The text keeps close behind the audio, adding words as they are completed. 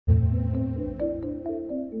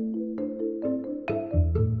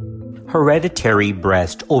Hereditary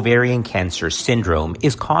breast ovarian cancer syndrome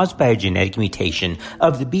is caused by a genetic mutation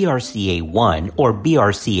of the BRCA1 or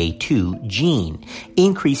BRCA2 gene,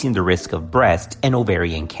 increasing the risk of breast and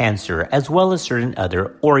ovarian cancer, as well as certain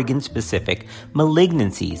other organ-specific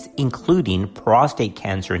malignancies, including prostate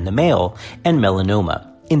cancer in the male and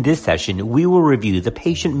melanoma. In this session, we will review the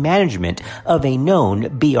patient management of a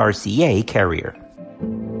known BRCA carrier.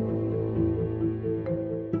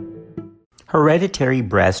 Hereditary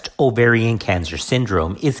breast ovarian cancer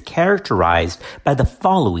syndrome is characterized by the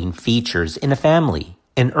following features in a family.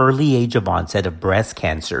 An early age of onset of breast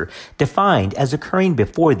cancer, defined as occurring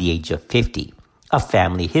before the age of 50. A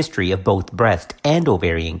family history of both breast and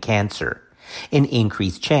ovarian cancer. An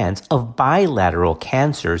increased chance of bilateral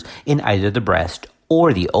cancers in either the breast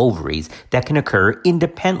or the ovaries that can occur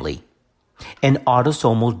independently. An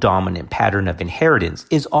autosomal dominant pattern of inheritance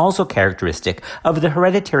is also characteristic of the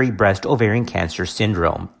hereditary breast ovarian cancer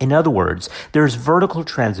syndrome. In other words, there's vertical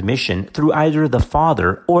transmission through either the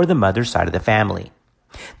father or the mother side of the family.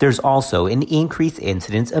 There's also an increased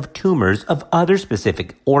incidence of tumors of other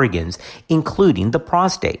specific organs, including the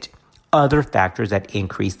prostate. Other factors that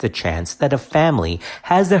increase the chance that a family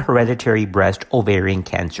has the hereditary breast ovarian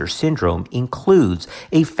cancer syndrome includes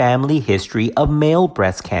a family history of male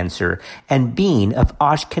breast cancer and being of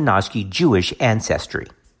Ashkenazi Jewish ancestry.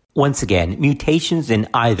 Once again, mutations in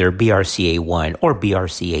either BRCA1 or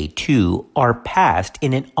BRCA2 are passed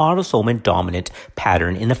in an autosomal dominant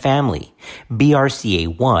pattern in the family.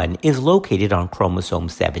 BRCA1 is located on chromosome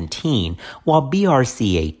 17, while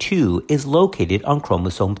BRCA2 is located on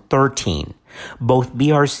chromosome 13. Both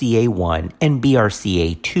BRCA1 and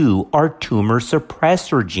BRCA2 are tumor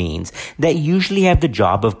suppressor genes that usually have the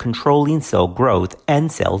job of controlling cell growth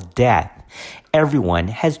and cell death. Everyone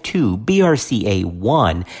has two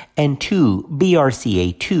BRCA1 and two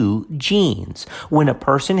BRCA2 genes. When a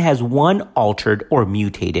person has one altered or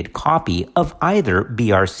mutated copy of either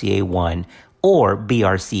BRCA1 or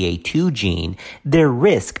BRCA2 gene, their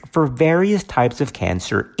risk for various types of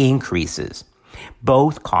cancer increases.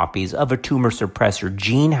 Both copies of a tumor suppressor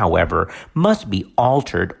gene, however, must be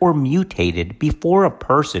altered or mutated before a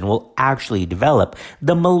person will actually develop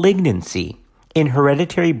the malignancy. In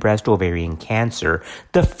hereditary breast ovarian cancer,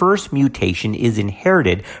 the first mutation is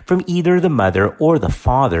inherited from either the mother or the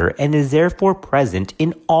father and is therefore present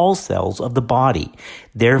in all cells of the body.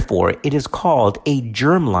 Therefore, it is called a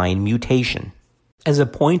germline mutation. As a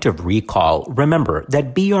point of recall, remember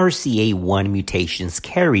that BRCA1 mutations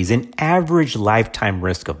carries an average lifetime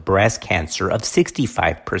risk of breast cancer of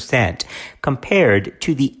 65% compared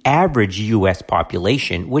to the average U.S.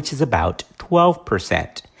 population, which is about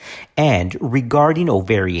 12%. And regarding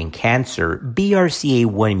ovarian cancer,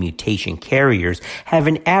 BRCA1 mutation carriers have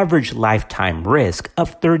an average lifetime risk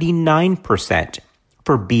of 39%.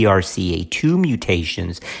 For BRCA2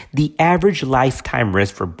 mutations, the average lifetime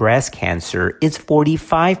risk for breast cancer is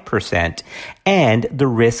 45%, and the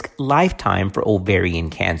risk lifetime for ovarian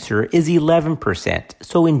cancer is 11%.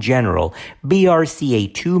 So in general,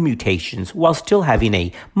 BRCA2 mutations, while still having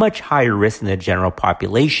a much higher risk than the general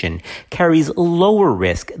population, carries lower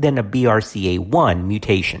risk than a BRCA1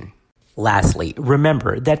 mutation. Lastly,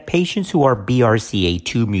 remember that patients who are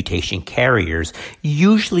BRCA2 mutation carriers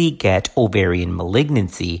usually get ovarian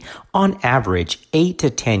malignancy on average 8 to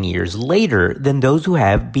 10 years later than those who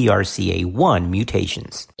have BRCA1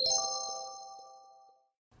 mutations.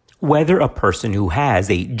 Whether a person who has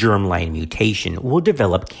a germline mutation will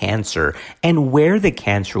develop cancer and where the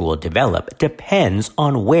cancer will develop depends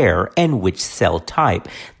on where and which cell type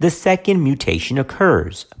the second mutation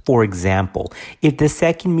occurs. For example, if the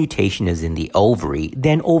second mutation is in the ovary,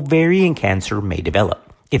 then ovarian cancer may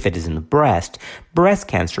develop. If it is in the breast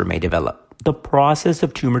cancer may develop. The process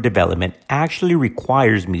of tumor development actually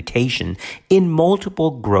requires mutation in multiple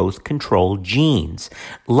growth control genes.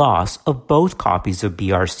 Loss of both copies of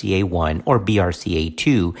BRCA1 or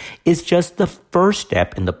BRCA2 is just the first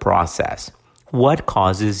step in the process. What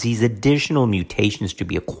causes these additional mutations to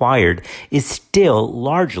be acquired is still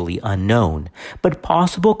largely unknown, but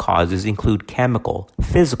possible causes include chemical,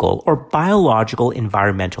 physical, or biological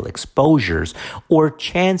environmental exposures or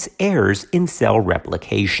chance errors in cell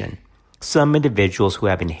replication. Some individuals who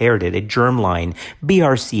have inherited a germline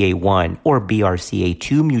BRCA1 or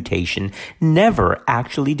BRCA2 mutation never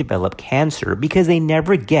actually develop cancer because they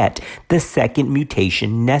never get the second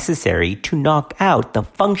mutation necessary to knock out the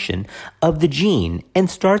function of the gene and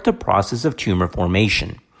start the process of tumor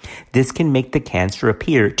formation. This can make the cancer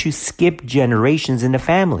appear to skip generations in the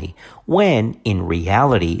family, when, in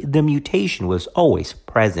reality, the mutation was always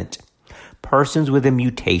present. persons with a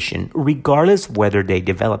mutation, regardless of whether they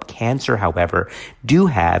develop cancer, however, do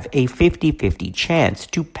have a 50-50 chance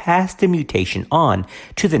to pass the mutation on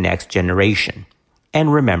to the next generation.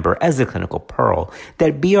 And remember, as a clinical pearl,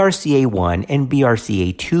 that BRCA1 and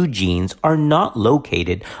BRCA2 genes are not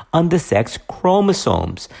located on the sex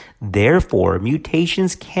chromosomes. Therefore,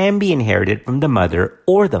 mutations can be inherited from the mother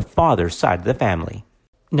or the father's side of the family.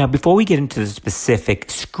 Now, before we get into the specific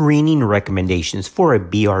screening recommendations for a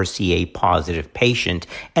BRCA positive patient,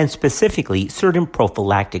 and specifically certain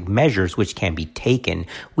prophylactic measures which can be taken,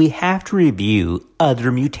 we have to review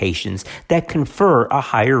other mutations that confer a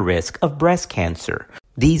higher risk of breast cancer.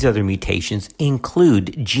 These other mutations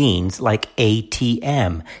include genes like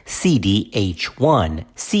ATM, CDH1,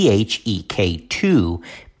 CHEK2,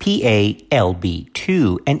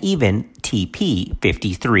 PALB2, and even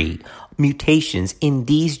TP53. Mutations in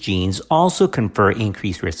these genes also confer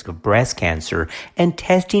increased risk of breast cancer, and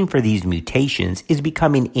testing for these mutations is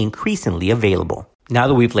becoming increasingly available. Now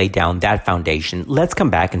that we've laid down that foundation, let's come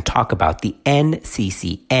back and talk about the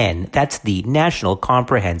NCCN. That's the National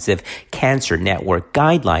Comprehensive Cancer Network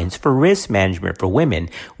Guidelines for Risk Management for Women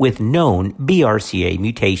with known BRCA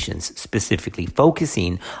mutations, specifically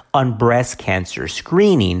focusing on breast cancer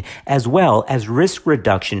screening as well as risk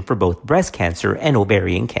reduction for both breast cancer and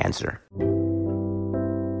ovarian cancer.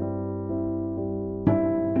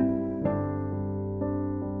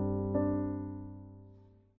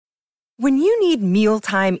 When you need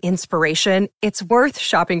mealtime inspiration, it's worth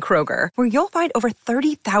shopping Kroger, where you'll find over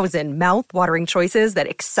 30,000 mouth-watering choices that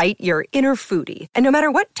excite your inner foodie. And no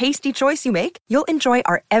matter what tasty choice you make, you'll enjoy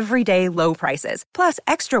our everyday low prices, plus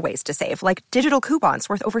extra ways to save, like digital coupons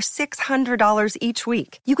worth over $600 each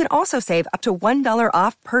week. You can also save up to $1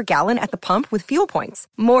 off per gallon at the pump with fuel points.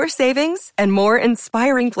 More savings and more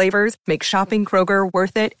inspiring flavors make shopping Kroger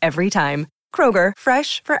worth it every time. Kroger,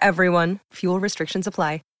 fresh for everyone. Fuel restrictions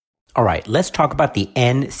apply. All right, let's talk about the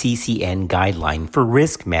NCCN guideline for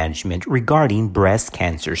risk management regarding breast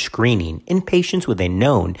cancer screening in patients with a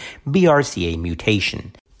known BRCA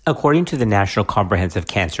mutation. According to the National Comprehensive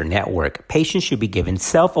Cancer Network, patients should be given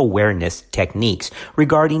self-awareness techniques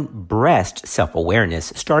regarding breast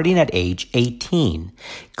self-awareness starting at age 18.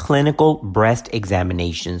 Clinical breast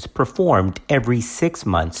examinations performed every 6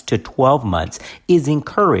 months to 12 months is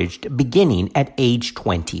encouraged beginning at age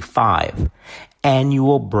 25.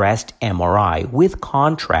 Annual breast MRI with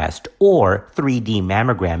contrast or 3D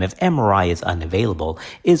mammogram if MRI is unavailable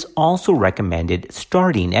is also recommended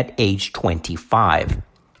starting at age 25.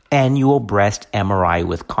 Annual breast MRI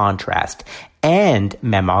with contrast and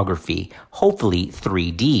mammography, hopefully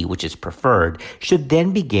 3D, which is preferred, should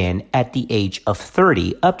then begin at the age of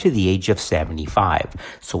 30 up to the age of 75.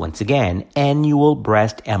 So once again, annual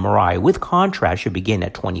breast MRI with contrast should begin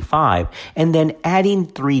at 25, and then adding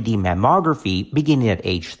 3D mammography beginning at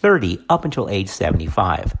age 30 up until age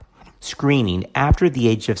 75. Screening after the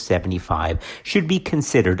age of 75 should be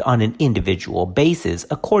considered on an individual basis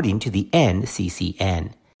according to the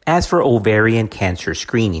NCCN. As for ovarian cancer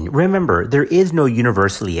screening, remember, there is no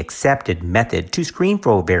universally accepted method to screen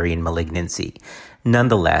for ovarian malignancy.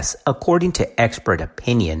 Nonetheless, according to expert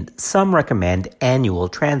opinion, some recommend annual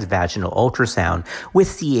transvaginal ultrasound with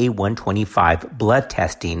CA-125 blood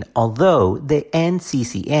testing, although the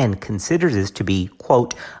NCCN considers this to be,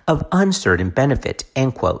 quote, of uncertain benefit,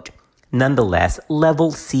 end quote. Nonetheless,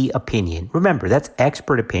 level C opinion, remember that's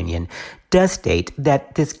expert opinion, does state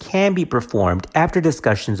that this can be performed after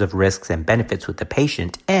discussions of risks and benefits with the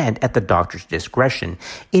patient and at the doctor's discretion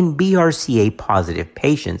in BRCA positive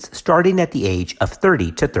patients starting at the age of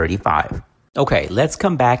 30 to 35. Okay, let's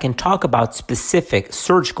come back and talk about specific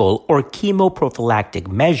surgical or chemoprophylactic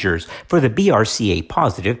measures for the BRCA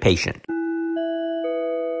positive patient.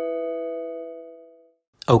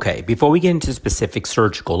 Okay, before we get into specific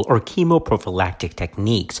surgical or chemoprophylactic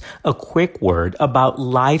techniques, a quick word about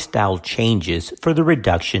lifestyle changes for the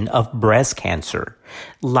reduction of breast cancer.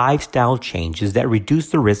 Lifestyle changes that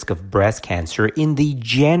reduce the risk of breast cancer in the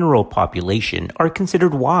general population are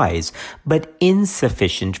considered wise, but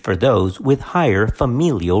insufficient for those with higher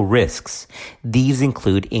familial risks. These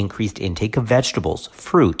include increased intake of vegetables,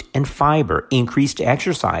 fruit, and fiber, increased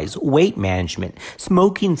exercise, weight management,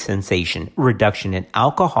 smoking cessation, reduction in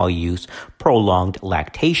alcohol use, prolonged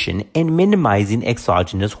lactation, and minimizing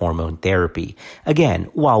exogenous hormone therapy. Again,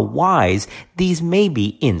 while wise, these may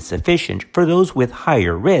be insufficient for those with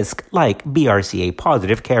higher risk, like BRCA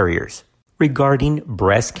positive carriers. Regarding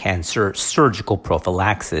breast cancer surgical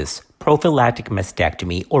prophylaxis, Prophylactic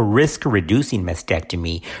mastectomy or risk-reducing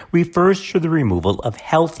mastectomy refers to the removal of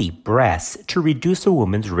healthy breasts to reduce a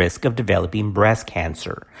woman's risk of developing breast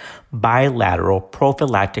cancer. Bilateral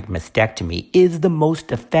prophylactic mastectomy is the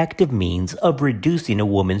most effective means of reducing a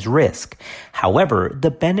woman's risk. However, the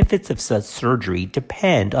benefits of such surgery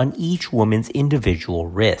depend on each woman's individual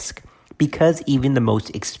risk. Because even the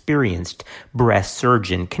most experienced breast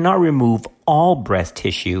surgeon cannot remove all breast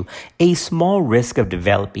tissue, a small risk of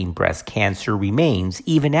developing breast cancer remains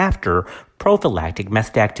even after prophylactic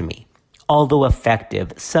mastectomy. Although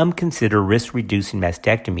effective, some consider risk-reducing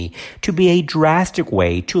mastectomy to be a drastic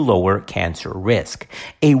way to lower cancer risk.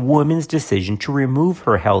 A woman's decision to remove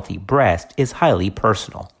her healthy breast is highly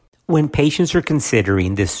personal. When patients are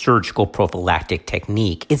considering this surgical prophylactic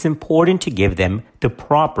technique, it's important to give them the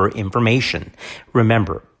proper information.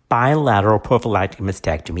 Remember, bilateral prophylactic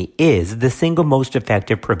mastectomy is the single most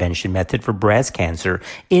effective prevention method for breast cancer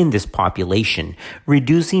in this population,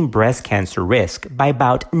 reducing breast cancer risk by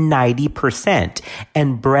about 90%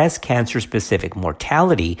 and breast cancer-specific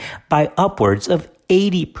mortality by upwards of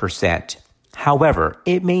 80%. However,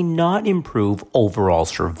 it may not improve overall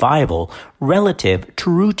survival relative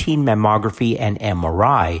to routine mammography and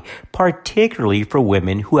MRI, particularly for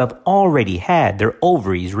women who have already had their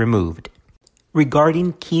ovaries removed.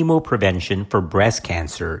 Regarding chemoprevention for breast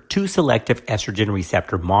cancer, 2 selective estrogen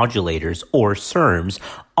receptor modulators, or SERMs,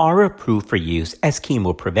 are approved for use as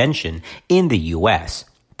chemoprevention in the U.S.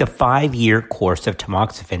 The 5-year course of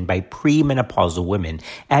tamoxifen by premenopausal women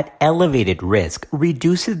at elevated risk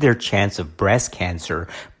reduces their chance of breast cancer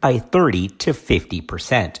by 30 to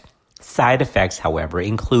 50%. Side effects, however,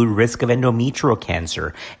 include risk of endometrial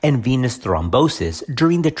cancer and venous thrombosis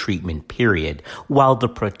during the treatment period, while the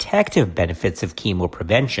protective benefits of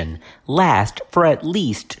chemoprevention last for at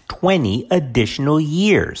least 20 additional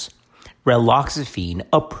years. Raloxifene,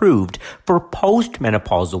 approved for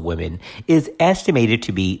postmenopausal women, is estimated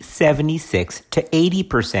to be 76 to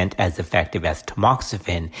 80% as effective as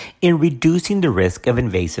tamoxifen in reducing the risk of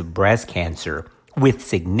invasive breast cancer, with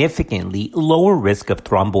significantly lower risk of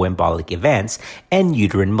thromboembolic events and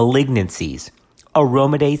uterine malignancies.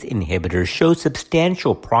 Aromatase inhibitors show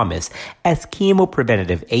substantial promise as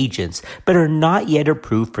chemopreventative agents, but are not yet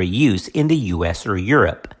approved for use in the U.S. or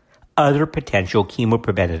Europe. Other potential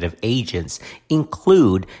chemopreventative agents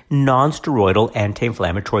include nonsteroidal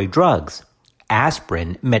anti-inflammatory drugs,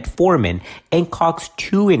 aspirin, metformin, and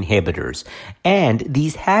COX-2 inhibitors, and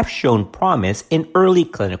these have shown promise in early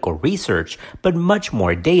clinical research, but much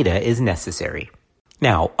more data is necessary.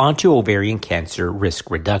 Now, onto ovarian cancer risk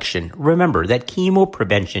reduction. Remember that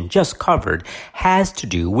chemoprevention just covered has to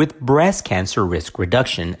do with breast cancer risk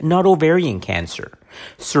reduction, not ovarian cancer.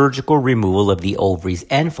 Surgical removal of the ovaries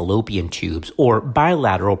and fallopian tubes, or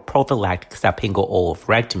bilateral prophylactic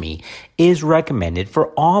salpingo-oophorectomy, is recommended for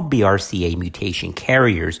all BRCA mutation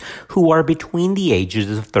carriers who are between the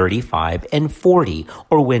ages of 35 and 40,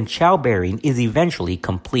 or when childbearing is eventually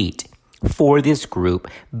complete. For this group,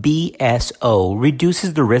 BSO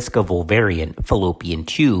reduces the risk of ovarian, fallopian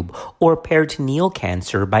tube, or peritoneal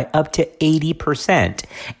cancer by up to 80%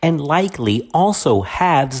 and likely also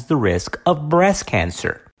halves the risk of breast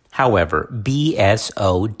cancer. However,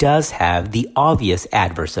 BSO does have the obvious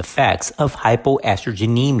adverse effects of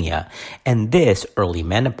hypoestrogenemia, and this early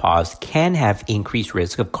menopause can have increased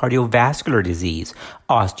risk of cardiovascular disease,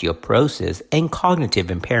 osteoporosis, and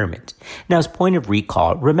cognitive impairment. Now, as point of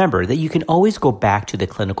recall, remember that you can always go back to the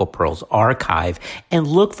Clinical Pearls archive and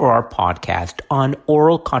look for our podcast on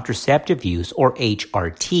oral contraceptive use, or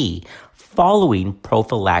HRT, following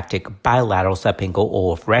prophylactic bilateral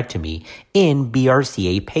salpingo-oophorectomy in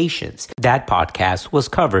BRCA patients. That podcast was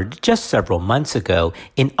covered just several months ago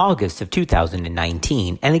in August of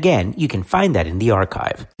 2019, and again, you can find that in the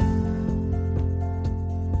archive.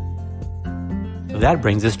 That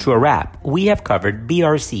brings us to a wrap. We have covered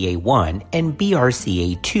BRCA1 and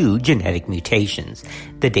BRCA2 genetic mutations.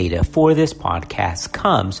 The data for this podcast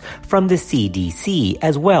comes from the CDC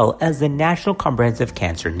as well as the National Comprehensive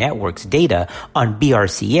Cancer Network's data on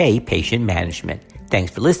BRCA patient management.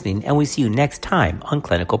 Thanks for listening, and we see you next time on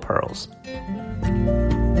Clinical Pearls.